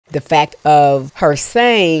the fact of her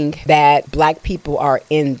saying that Black people are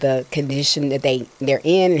in the condition that they're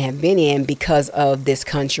in and have been in because of this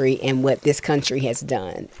country and what this country has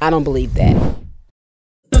done. I don't believe that.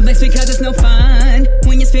 That's because it's no fun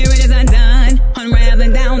when your spirit is undone,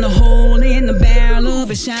 unraveling down the hole in the barrel of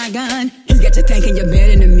a shotgun. You got you thinking you're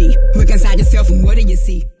better than me. Look inside yourself and what do you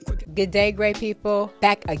see? Good day, great people.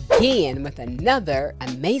 Back again with another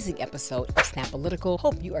amazing episode of Snappolitical.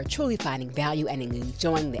 Hope you are truly finding value and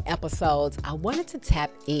enjoying the episodes. I wanted to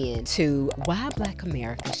tap into why Black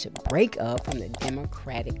America should break up from the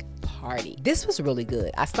Democratic Party. This was really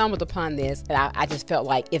good. I stumbled upon this and I just felt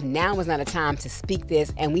like if now was not a time to speak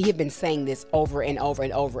this, and we have been saying this over and over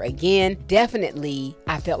and over again, definitely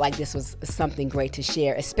I felt like this was something great to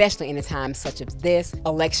share, especially in a time such as this.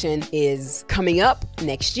 Election is coming up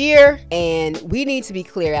next year, and we need to be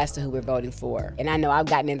clear as to who we're voting for. And I know I've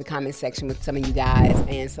gotten in the comment section with some of you guys,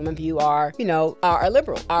 and some of you are, you know, are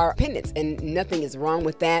liberal, are independents, and nothing is wrong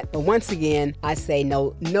with that. But once again, I say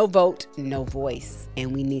no vote, no voice,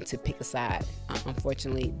 and we need to pick a side.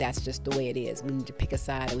 Unfortunately, that's just the way it is. We need to pick a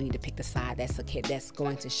side, and we need to pick the side that's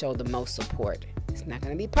going to show the most support. It's not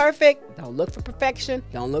going to be perfect. Don't look for perfection.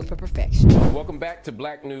 Don't look for perfection. Welcome back to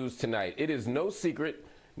Black News Tonight. It is no secret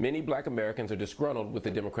many Black Americans are disgruntled with the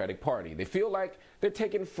Democratic Party. They feel like they're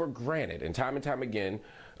taken for granted, and time again,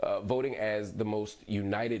 voting as the most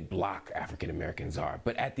united bloc African Americans are.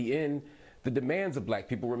 But at the end, the demands of Black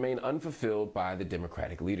people remain unfulfilled by the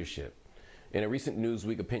Democratic leadership. In a recent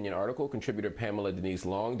Newsweek opinion article, contributor Pamela Denise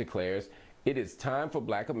Long declares it is time for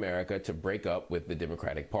Black America to break up with the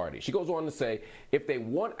Democratic Party. She goes on to say, if they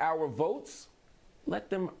want our votes, let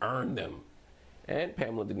them earn them. And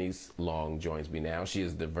Pamela Denise Long joins me now. She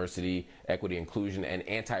is diversity, equity, inclusion, and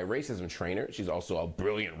anti-racism trainer. She's also a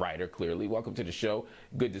brilliant writer, clearly. Welcome to the show.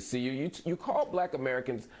 Good to see you. You call Black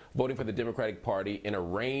Americans voting for the Democratic Party an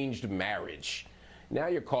arranged marriage. Now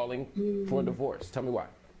you're calling for a divorce. Tell me why.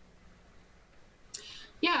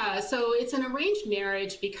 Yeah, so it's an arranged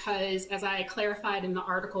marriage because, as I clarified in the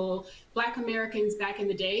article, Black Americans back in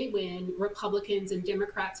the day when Republicans and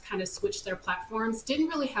Democrats kind of switched their platforms didn't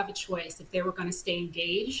really have a choice if they were going to stay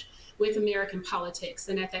engaged with American politics.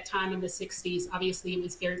 And at that time in the 60s, obviously it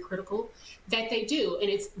was very critical that they do. And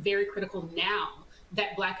it's very critical now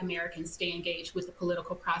that Black Americans stay engaged with the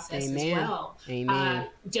political process as well.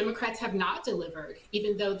 Democrats have not delivered,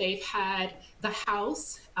 even though they've had the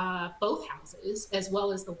House, both houses, as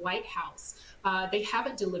well as the White House. They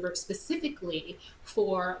haven't delivered specifically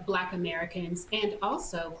for Black Americans, and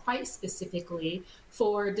also quite specifically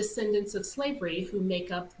for descendants of slavery who make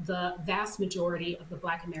up the vast majority of the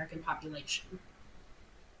Black American population.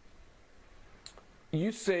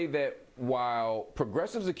 You say that while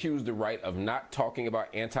progressives accuse the right of not talking about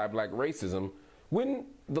anti-Black racism, when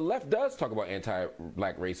the left does talk about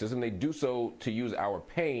anti-Black racism, they do so to use our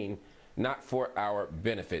pain, not for our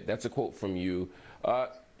benefit. That's a quote from you.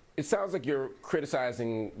 It sounds like you're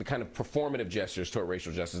criticizing the kind of performative gestures toward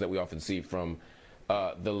racial justice that we often see from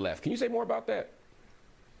the left. Can you say more about that?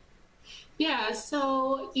 Yeah,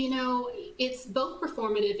 so, you know, it's both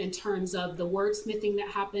performative in terms of the wordsmithing that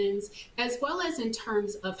happens, as well as in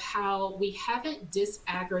terms of how we haven't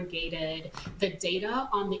disaggregated the data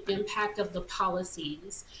on the impact of the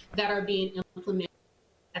policies that are being implemented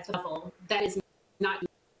at the level that is not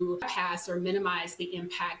to pass or minimize the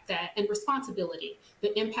impact that and responsibility,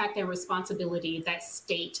 the impact and responsibility that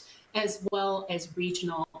state as well as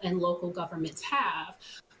regional and local governments have.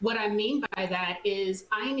 What I mean by that is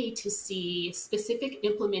I need to see specific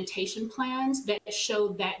implementation plans that show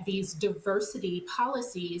that these diversity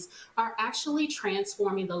policies are actually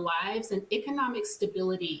transforming the lives and economic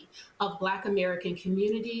stability of Black American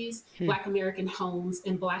communities, Black American homes,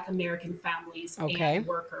 and Black American families and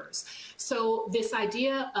workers. So this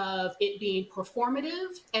idea of it being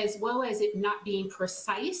performative, as well as it not being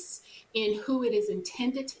precise in who it is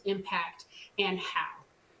intended to impact and how.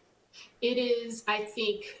 It is, I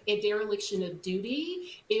think, a dereliction of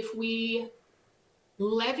duty if we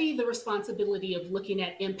levy the responsibility of looking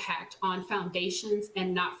at impact on foundations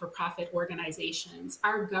and not-for-profit organizations.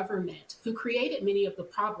 Our government, who created many of the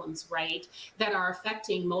problems, right, that are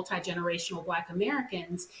affecting multi-generational Black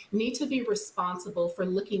Americans, need to be responsible for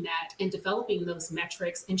looking at and developing those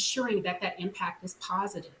metrics, ensuring that that impact is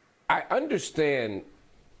positive. I understand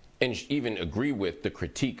and even agree with the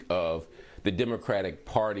critique of the Democratic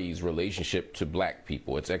Party's relationship to Black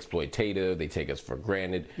people. It's exploitative. They take us for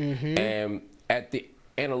granted. And at the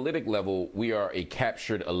analytic level, we are a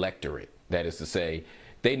captured electorate. That is to say,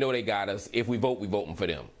 they know they got us. If we vote, we voting for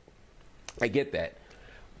them. I get that.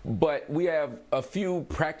 But we have a few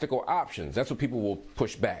practical options. That's what people will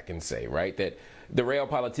push back and say, right? That The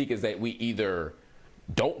realpolitik is that we either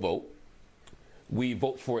don't vote, we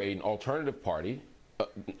vote for an alternative party,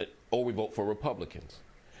 or we vote for Republicans.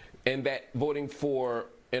 And that voting for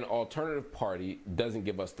an alternative party doesn't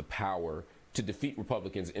give us the power to defeat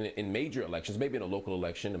Republicans in major elections, maybe in a local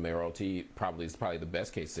election, a mayoralty is probably the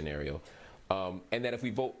best case scenario. And that if we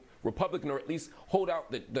vote Republican, or at least hold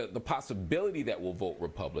out the possibility that we'll vote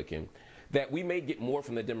Republican, that we may get more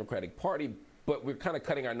from the Democratic Party, but we're kind of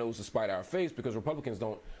cutting our nose to spite our face because Republicans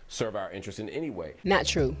don't serve our interests in any way. Not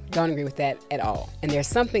true. Don't agree with that at all. And there's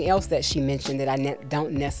something else that she mentioned that I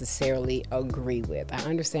don't necessarily agree with. I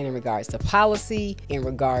understand in regards to policy, in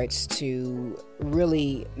regards to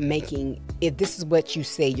really making, if this is what you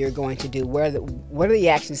say you're going to do, what are the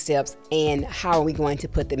action steps and how are we going to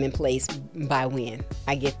put them in place by when?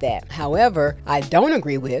 I get that. However, I don't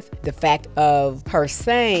agree with the fact of her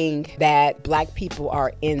saying that black people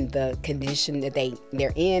are in the condition that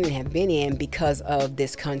they're in and have been in because of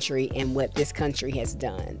this country and what this country has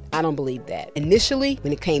done. I don't believe that. Initially,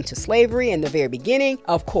 when it came to slavery in the very beginning,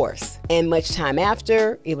 of course, and much time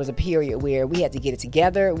after, it was a period where we had to get it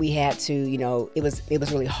together. We had to, it was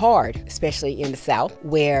really hard, especially in the South,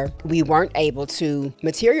 where we weren't able to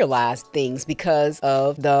materialize things because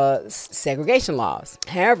of the segregation laws.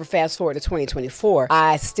 However, fast forward to 2024,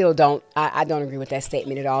 I don't agree with that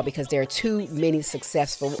statement at all, because there are too many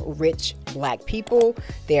successful, rich black people.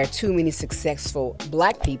 There are too many successful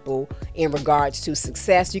black people in regards to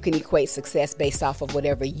success. You can equate success based off of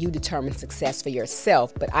whatever you determine success for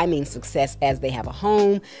yourself, but I mean success as they have a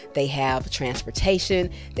home, they have transportation,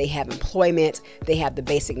 they have employment, they have the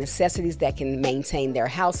basic necessities that can maintain their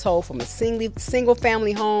household, from a single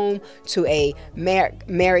family home to a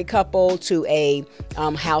married couple to a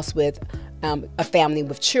house with a family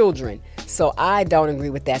with children. So I don't agree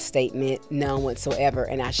with that statement, none whatsoever.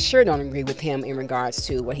 And I sure don't agree with him in regards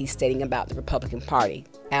to what he's stating about the Republican Party.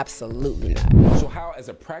 Absolutely not. So how, as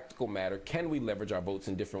a practical matter, can we leverage our votes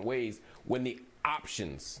in different ways when the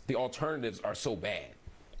options, the alternatives, are so bad?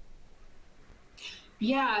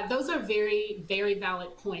 Yeah, those are very, very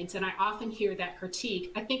valid points. And I often hear that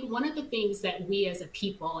critique. I think one of the things that we as a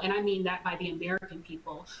people, and I mean that by the American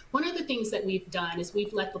people, one of the things that we've done is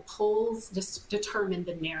we've let the polls determine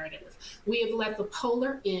the narrative. We have let the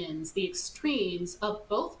polar ends, the extremes of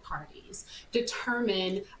both parties,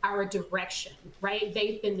 determine our direction, right?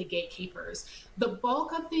 They've been the gatekeepers. The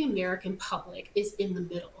bulk of the American public is in the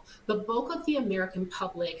middle. The bulk of the American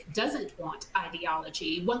public doesn't want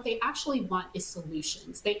ideology. What they actually want is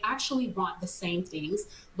solutions. They actually want the same things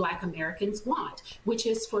Black Americans want, which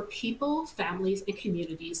is for people, families, and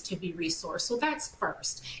communities to be resourced. So that's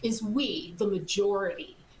first, is we, the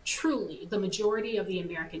majority, truly the majority of the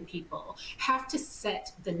American people, have to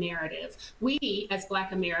set the narrative. We, as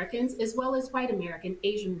Black Americans, as well as white American,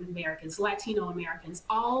 Asian Americans, Latino Americans,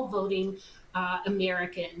 all voting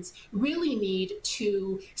Americans, really need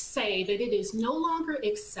to say that it is no longer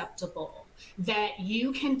acceptable that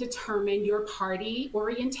you can determine your party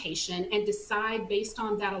orientation and decide based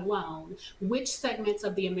on that alone which segments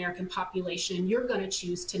of the American population you're going to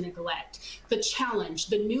choose to neglect. The challenge,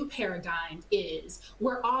 the new paradigm is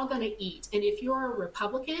we're all going to eat. And if you're a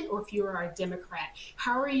Republican or if you're a Democrat,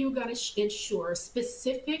 how are you going to ensure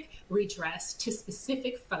specific redress to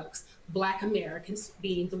specific folks, Black Americans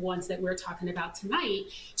being the ones that we're talking about tonight,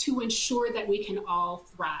 to ensure that we can all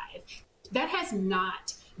thrive? That has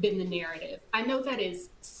not been the narrative. I know that is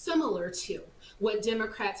similar to what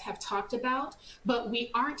Democrats have talked about, but we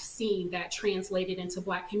aren't seeing that translated into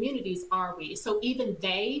Black communities, are we? So even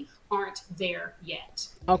they aren't there yet.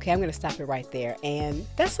 Okay, I'm going to stop it right there. And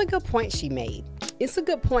that's a good point she made. It's a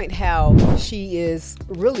good point how she is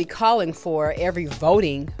really calling for every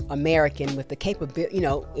voting American with the capability,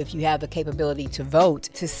 if you have the capability to vote,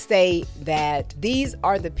 to say that these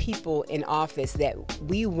are the people in office that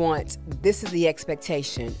we want. This is the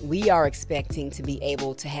expectation. We are expecting to be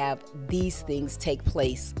able to have these things take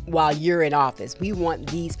place while you're in office. We want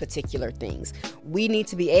these particular things. We need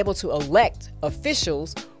to be able to elect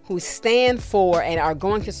officials who stand for and are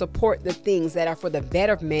going to support the things that are for the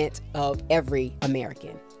betterment of every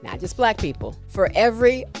American, not just Black people. For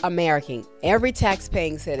every American, every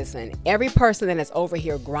tax-paying citizen, every person that is over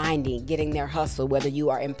here grinding, getting their hustle, whether you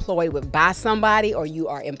are employed by somebody or you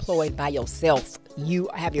are employed by yourself, you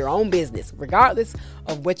have your own business, regardless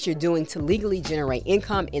of what you're doing to legally generate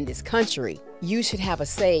income in this country, you should have a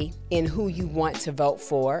say in who you want to vote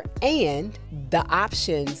for and the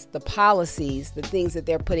options, the policies, the things that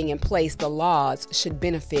they're putting in place, the laws should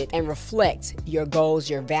benefit and reflect your goals,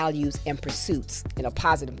 your values, and pursuits in a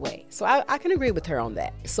positive way. So I can agree with her on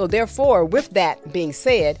that. So therefore, with that being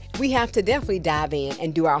said, we have to definitely dive in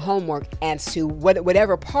and do our homework as to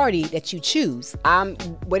whatever party that you choose.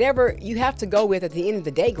 Whatever you have to go with at the end of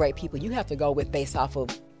the day, great people, you have to go with based off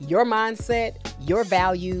of your mindset, your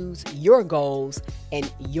values, your goals,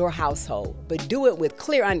 and your household. But do it with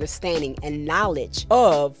clear understanding and knowledge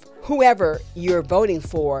of whoever you're voting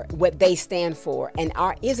for, what they stand for, and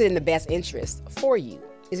is it in the best interest for you?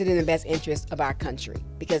 Is it in the best interest of our country?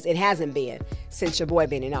 Because it hasn't been since your boy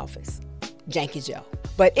been in office, Janky Joe.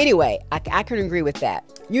 But anyway, I can agree with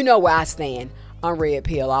that. You know where I stand on red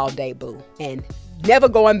pill all day, boo. And never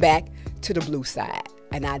going back to the blue side.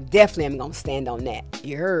 And I definitely am going to stand on that.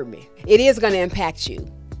 You heard me. It is going to impact you.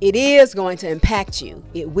 It is going to impact you.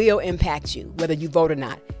 It will impact you, whether you vote or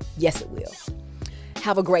not. Yes, it will.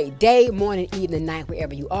 Have a great day, morning, evening, night,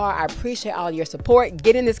 wherever you are. I appreciate all your support.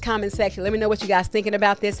 Get in this comment section. Let me know what you guys thinking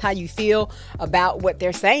about this, how you feel about what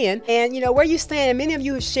they're saying, and where you stand. Many of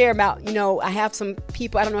you share about, I have some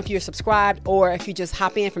people, I don't know if you're subscribed or if you just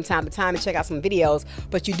hop in from time to time and check out some videos,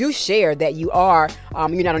 but you do share that you are,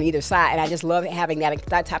 you're not on either side, and I just love having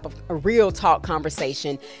that type of a real talk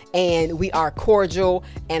conversation, and we are cordial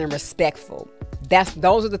and respectful.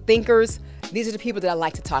 Those are the thinkers. These are the people that I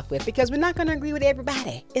like to talk with, because we're not going to agree with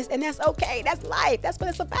everybody. And that's okay. That's life. That's what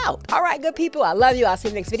it's about. All right, good people. I love you. I'll see you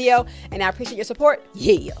in the next video, and I appreciate your support.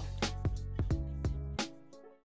 Yeah.